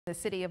The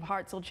City of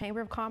Hartselle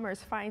Chamber of Commerce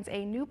finds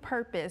a new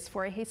purpose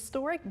for a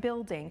historic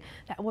building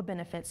that will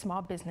benefit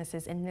small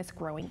businesses in this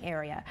growing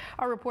area.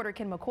 Our reporter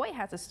Ken McCoy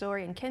has a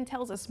story, and Ken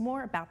tells us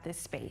more about this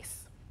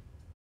space.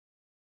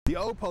 The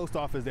old post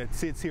office that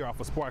sits here off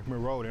of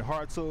Sparkman Road in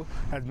Hartselle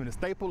has been a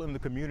staple in the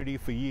community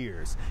for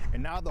years.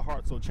 And now the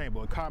Hartselle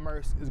Chamber of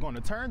Commerce is going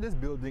to turn this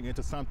building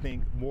into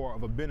something more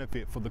of a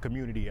benefit for the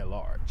community at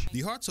large.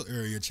 The Hartselle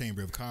Area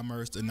Chamber of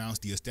Commerce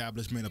announced the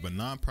establishment of a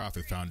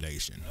nonprofit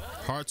foundation,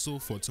 Hartselle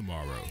for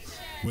Tomorrow,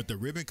 with the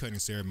ribbon cutting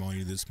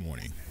ceremony this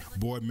morning.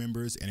 Board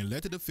members and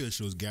elected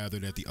officials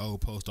gathered at the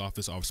old post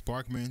office off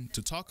Sparkman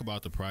to talk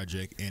about the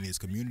project and its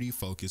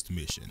community-focused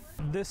mission.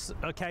 This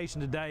occasion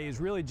today is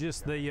really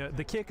just the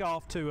kickoff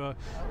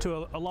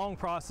to a long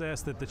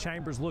process that the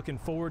Chamber's looking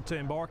forward to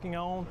embarking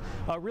on,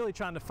 really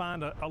trying to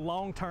find a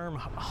long-term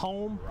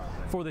home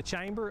for the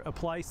Chamber, a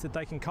place that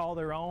they can call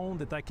their own,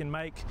 that they can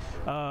make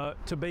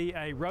to be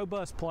a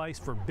robust place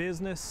for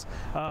business,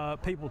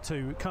 people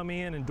to come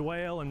in and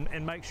dwell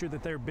and make sure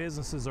that their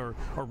businesses are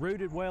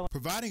rooted well.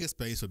 Providing a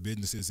space for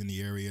businesses in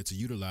the area to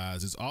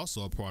utilize is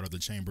also a part of the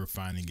Chamber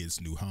finding its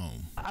new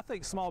home. I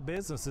think small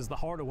business is the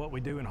heart of what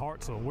we do in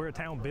Hartselle. We're a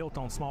town built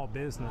on small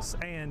business,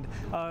 and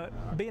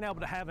being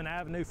able to have an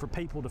avenue for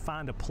people to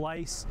find a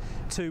place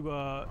to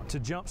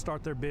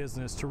jumpstart their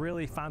business, to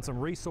really find some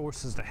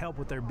resources to help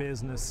with their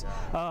business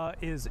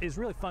is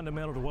really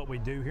fundamental to what we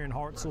do here in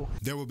Hartselle.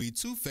 There will be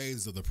two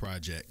phases of the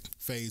project.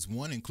 Phase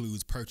 1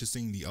 includes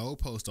purchasing the old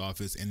post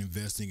office and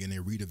investing in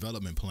a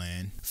redevelopment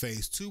plan.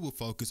 Phase 2 will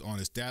focus on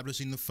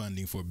establishing the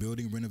funding for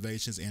building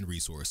renovations and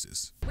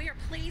resources. We are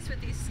pleased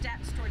with these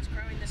steps towards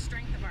growing the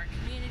strength of our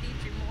community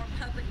through more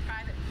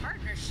public-private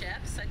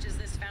partnerships such as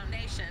this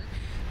foundation,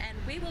 and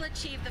we will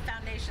achieve the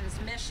foundation's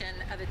mission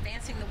of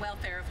advancing the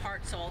welfare of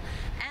Hartselle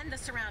and the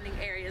surrounding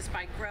areas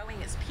by growing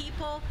its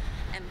people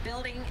and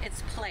building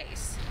its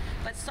place.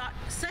 But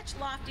such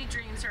lofty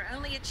dreams are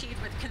only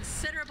achieved with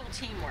considerable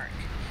teamwork.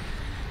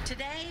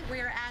 Today,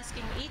 we are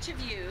asking each of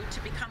you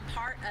to become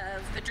part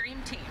of the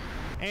Dream Team.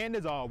 And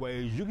as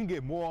always, you can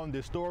get more on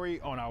this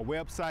story on our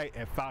website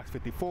at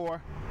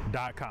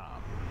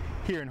fox54.com.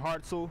 Here in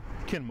Hartselle,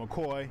 Ken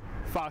McCoy,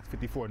 Fox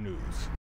 54 News.